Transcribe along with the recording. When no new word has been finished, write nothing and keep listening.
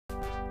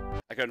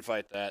I couldn't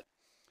fight that.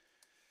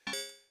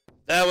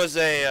 That was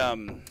a,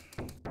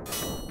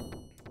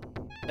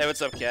 Hey,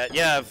 what's up, Cat?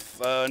 Yeah,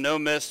 I've, no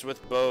missed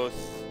with both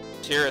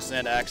Tyrus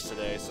and Axe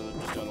today, so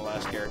I'm just doing the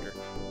last character.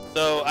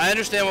 So, I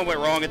understand what went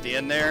wrong at the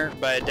end there.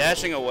 By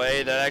dashing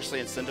away, that actually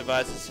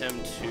incentivizes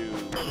him to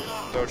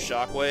throw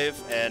Shockwave,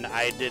 and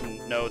I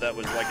didn't know that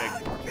was like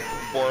a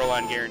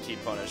borderline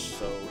guaranteed punish,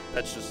 so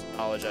that's just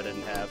knowledge I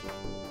didn't have.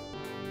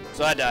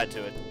 So I died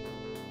to it.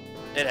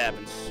 It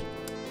happens.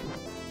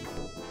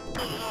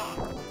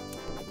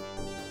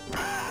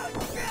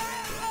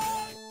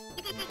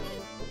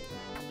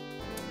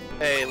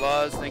 Hey,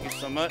 Laws, thank you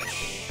so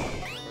much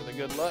for the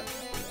good luck.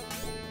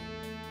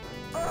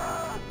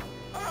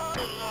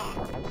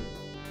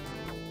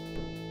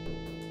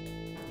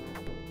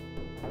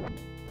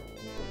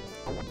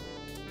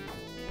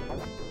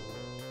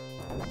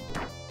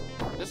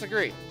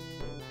 Disagree.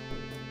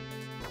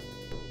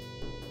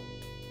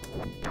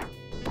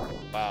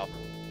 Wow.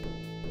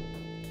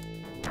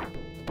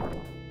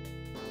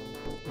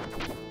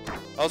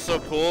 Also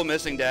cool,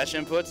 missing dash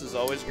inputs is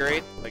always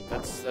great. Like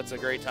that's a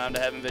great time to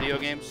have in video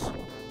games. I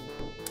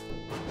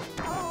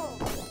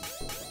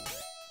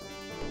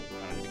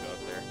don't need to go up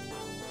there.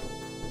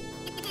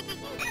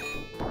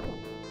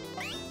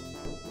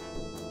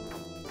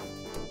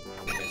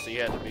 Okay, so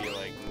you had to be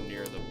like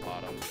near the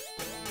bottom to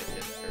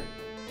hit her.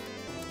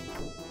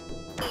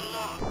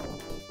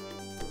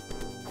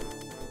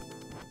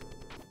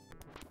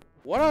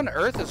 What on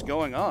earth is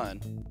going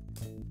on?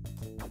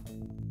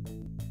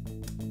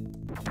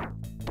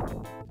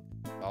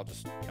 I'll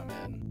just come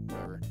in,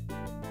 whatever.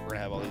 We're gonna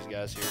have all these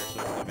guys here,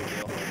 so it's no big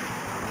deal.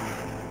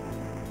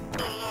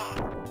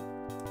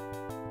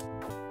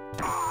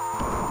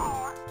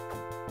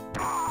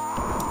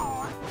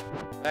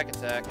 Back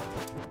attack.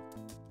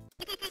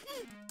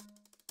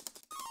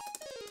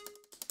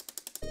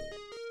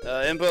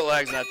 Input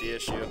lag's not the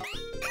issue.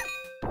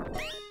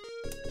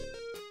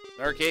 An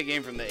arcade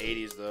game from the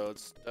 80s, though.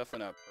 It's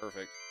definitely not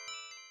perfect.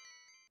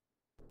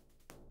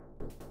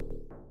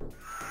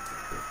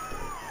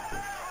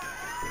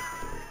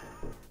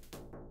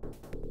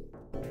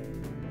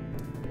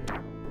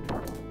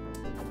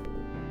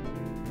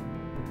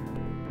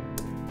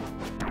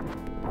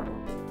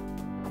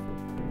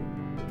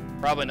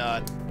 Probably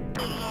not.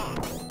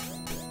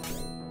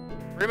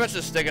 Pretty much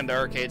just sticking to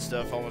arcade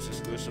stuff almost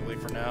exclusively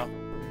for now.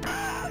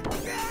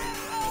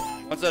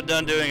 Once I'm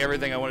done doing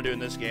everything I want to do in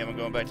this game, I'm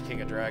going back to King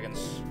of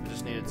Dragons. I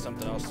just needed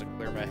something else to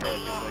clear my head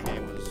because that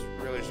game was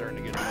really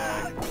starting to get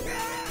annoying.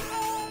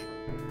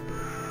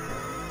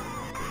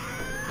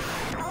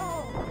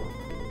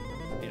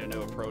 Need a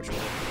new approach with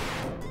it.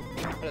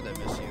 How did that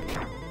miss you?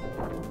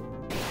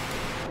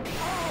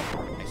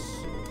 Nice.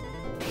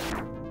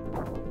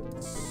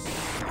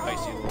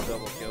 Spicy little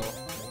double kill.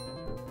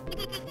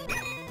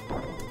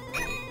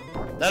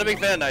 Not a big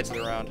fan of Knights of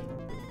the Round.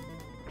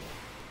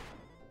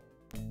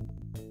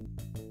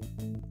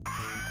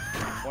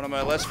 One of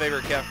my less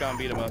favorite Capcom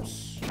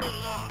beat-em-ups.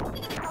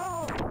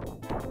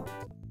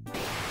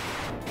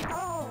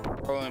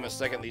 Probably my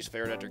second least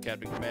favorite after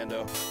Captain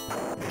Commando.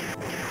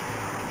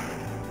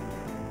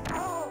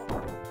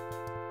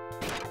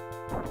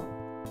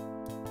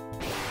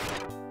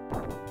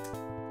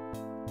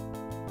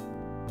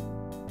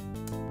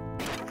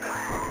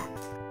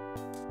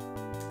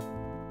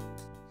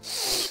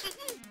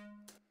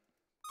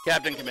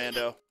 Captain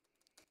Commando.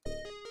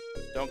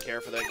 Don't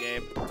care for that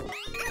game.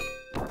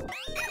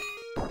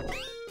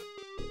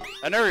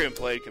 I never even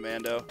played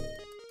Commando.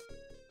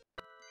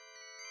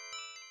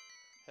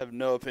 Have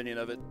no opinion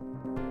of it.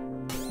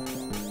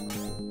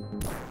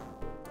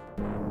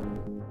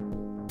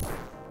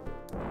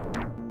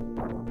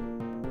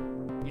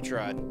 You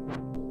tried.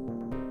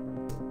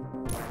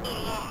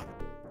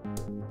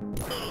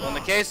 Well, in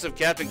the case of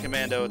Captain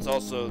Commando, it's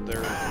also the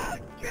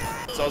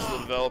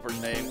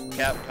developer's name.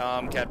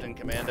 Capcom, Captain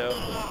Commando.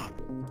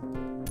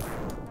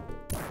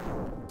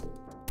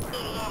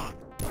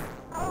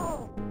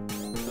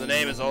 The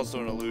name is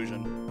also an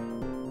illusion.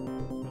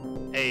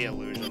 A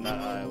illusion, not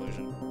I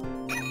illusion.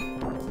 Take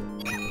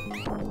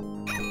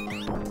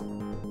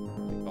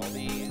all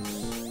these.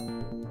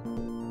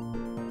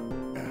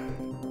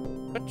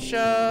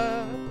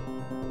 Gotcha.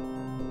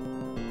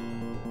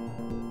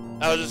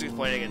 I was just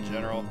explaining in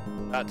general,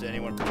 not to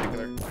anyone in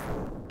particular.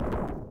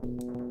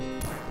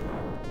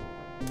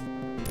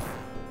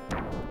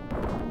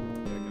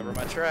 Gotta cover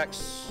my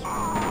tracks.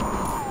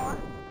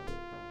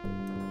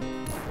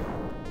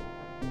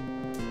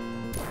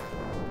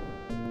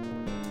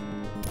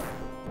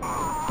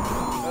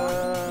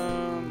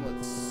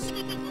 Let's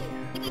see.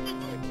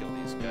 Gotta kill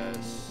these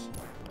guys.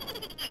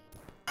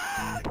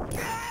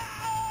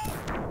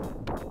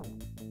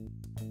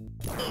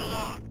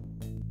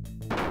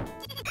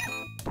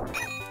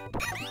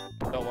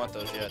 Don't want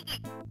those yet.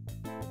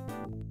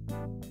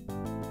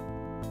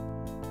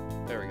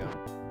 There we go.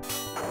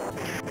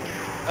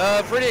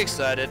 Pretty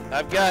excited.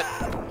 I've got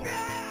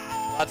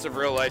lots of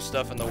real life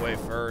stuff in the way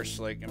first.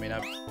 Like, I mean,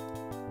 I've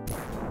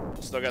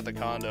still got the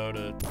condo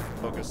to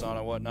focus on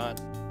and whatnot.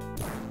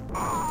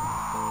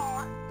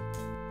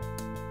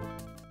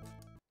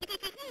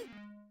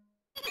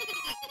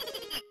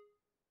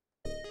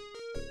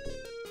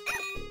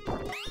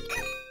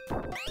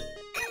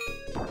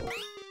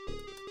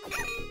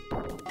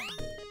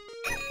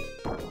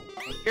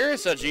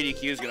 Curious how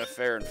GDQ is going to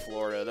fare in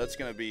Florida. That's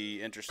going to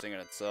be interesting in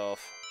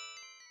itself.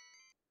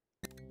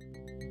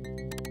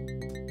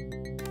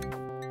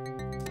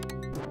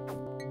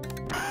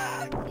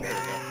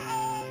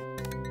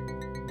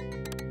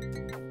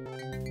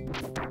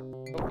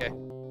 Okay.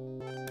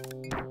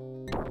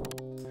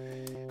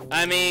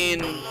 I mean,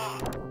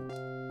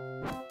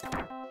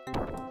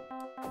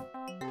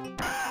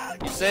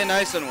 you say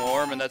nice and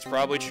warm, and that's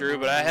probably true,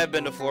 but I have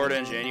been to Florida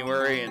in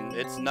January, and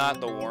it's not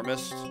the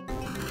warmest.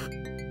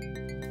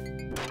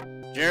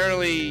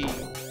 Generally,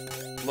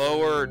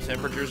 lower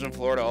temperatures in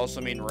Florida also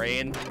mean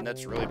rain, and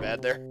that's really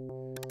bad there.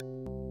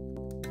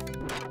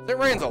 It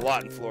rains a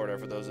lot in Florida,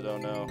 for those that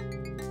don't know.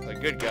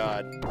 Like, good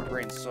God, it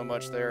rains so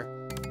much there.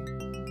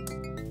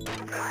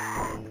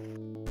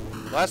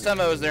 Last time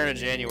I was there in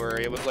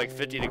January, it was like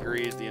 50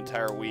 degrees the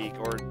entire week,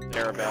 or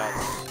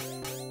thereabouts.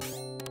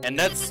 And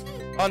that's,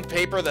 on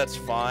paper, that's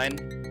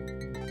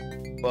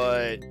fine.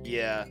 But,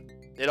 yeah,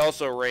 it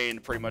also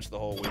rained pretty much the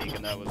whole week,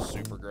 and that was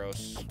super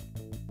gross.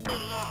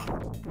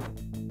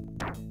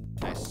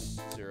 Nice.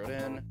 Zeroed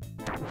in.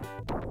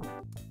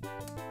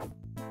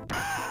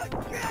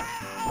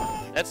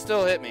 That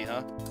still hit me,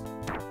 huh?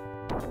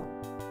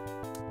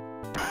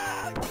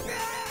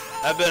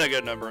 I've been a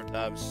good number of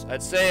times.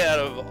 I'd say out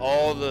of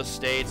all the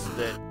states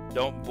that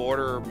don't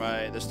border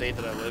the state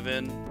that I live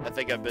in, I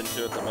think I've been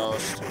to it the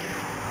most.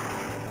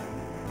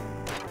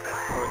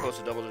 Probably close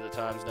to double-digit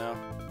times now.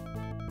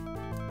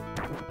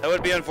 That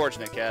would be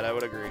unfortunate, Cat. I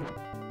would agree.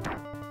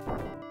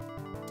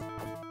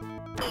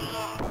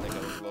 I think I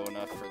was low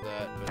enough for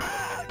that, but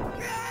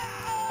okay.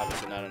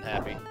 Obviously not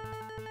unhappy.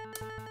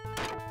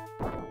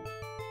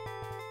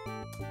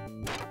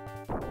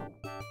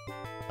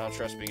 I don't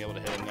trust being able to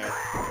hit him there.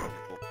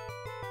 Cool.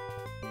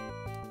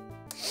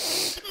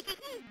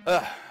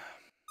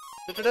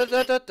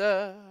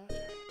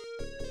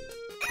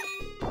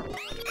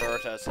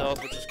 Prioritize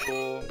health, which is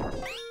cool.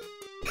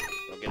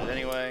 Don't get it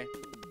anyway.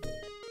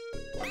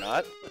 Or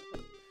not.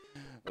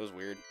 That was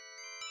weird.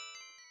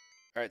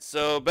 Alright,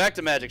 so back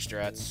to magic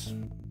strats.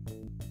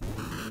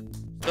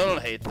 Still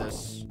don't hate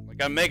this.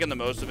 Like, I'm making the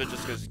most of it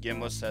just because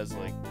Gilius has,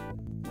 like,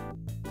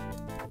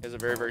 a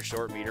very, very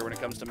short meter when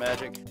it comes to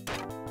magic.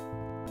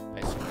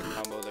 Nice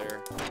combo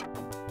there.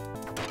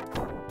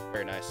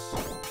 Very nice.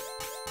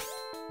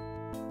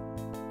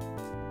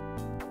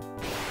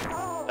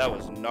 That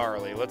was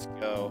gnarly. Let's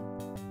go.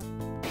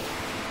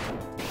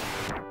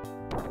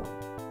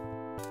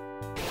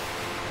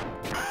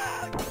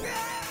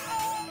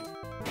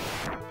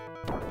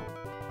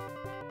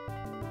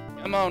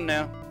 Come on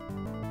now.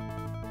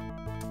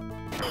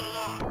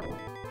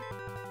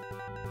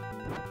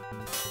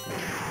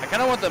 I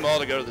kind of want them all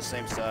to go to the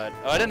same side.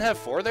 Oh, I didn't have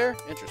 4 there?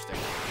 Interesting.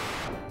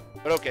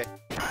 But okay.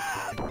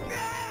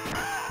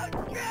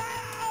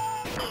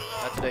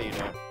 Not today, you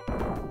don't.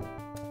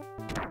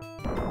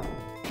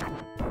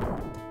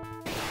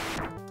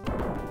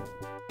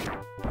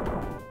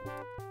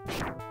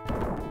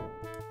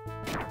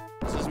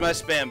 This is my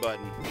spam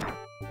button.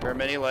 There are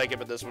many like it,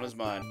 but this one is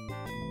mine.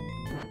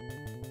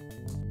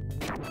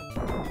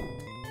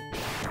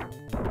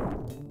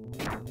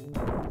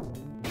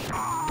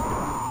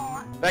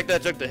 The fact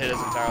that I took the hit is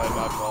entirely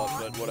my fault,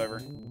 but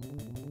whatever.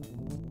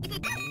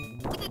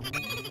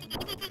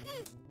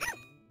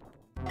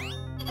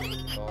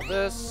 All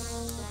this.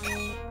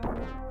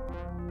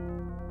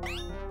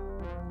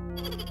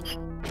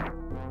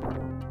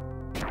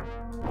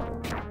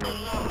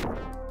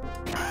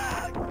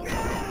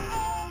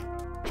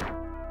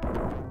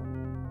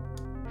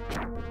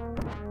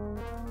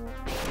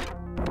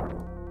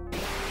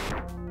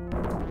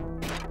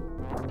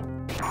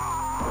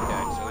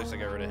 Okay, so at least I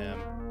got rid of him.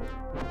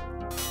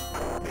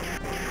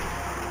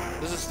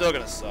 This is still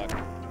gonna suck.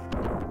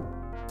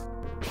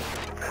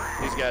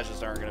 These guys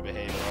just aren't gonna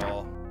behave at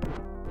all.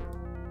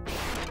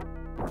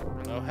 I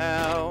don't know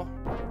how.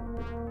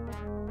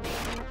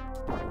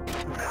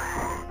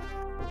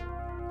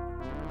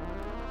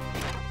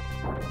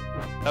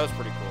 That was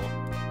pretty cool.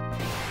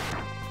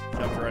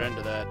 Jumped right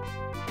into that.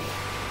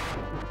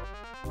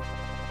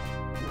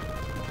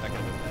 That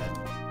could have been bad.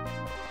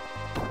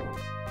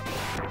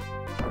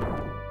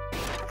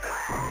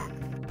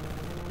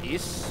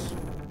 Peace.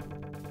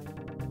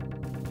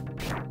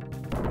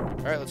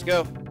 Alright, let's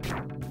go.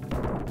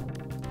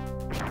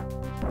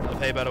 I'll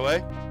pay, by the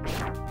way.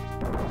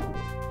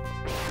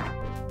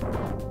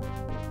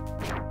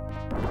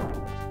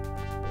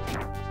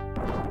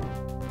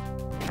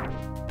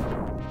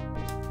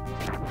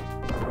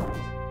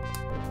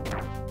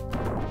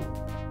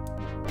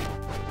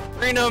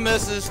 Three no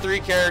misses, 3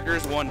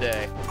 characters, 1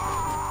 day.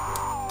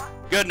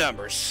 Good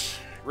numbers.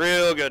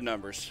 Real good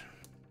numbers.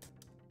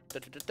 Da,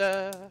 da,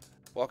 da, da.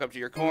 Walk up to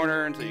your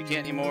corner until you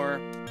can't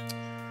anymore.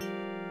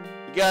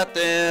 You got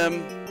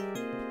them.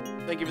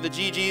 Thank you for the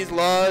GGs,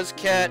 Laws,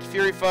 Cat,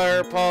 Fury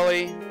Fire,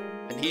 Polly,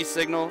 and He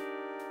Signal.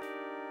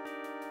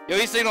 Yo,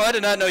 He Signal, I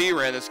did not know you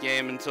ran this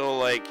game until,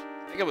 like,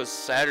 I think it was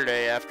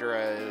Saturday after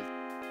I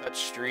got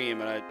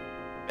stream, and I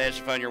managed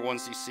to find your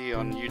 1cc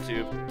on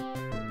YouTube.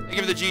 Thank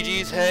you for the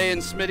GGs, Hey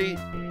and Smitty.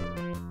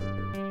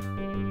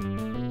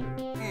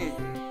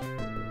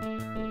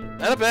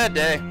 Not a bad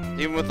day,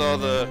 even with all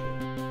the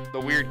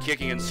weird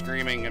kicking and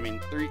screaming. I mean,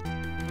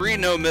 three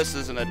no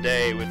misses in a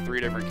day with 3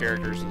 different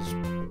characters is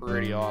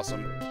pretty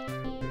awesome.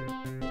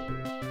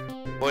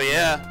 Well,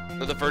 yeah,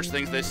 they're the first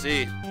things they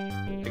see.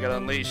 They got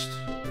unleashed.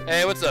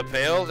 Hey, what's up,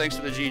 Pale? Thanks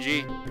for the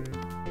GG.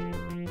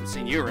 Haven't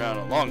seen you around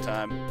in a long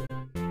time.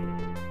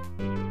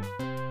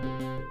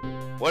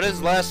 What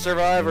is Last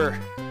Survivor?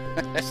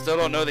 I still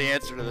don't know the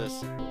answer to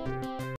this.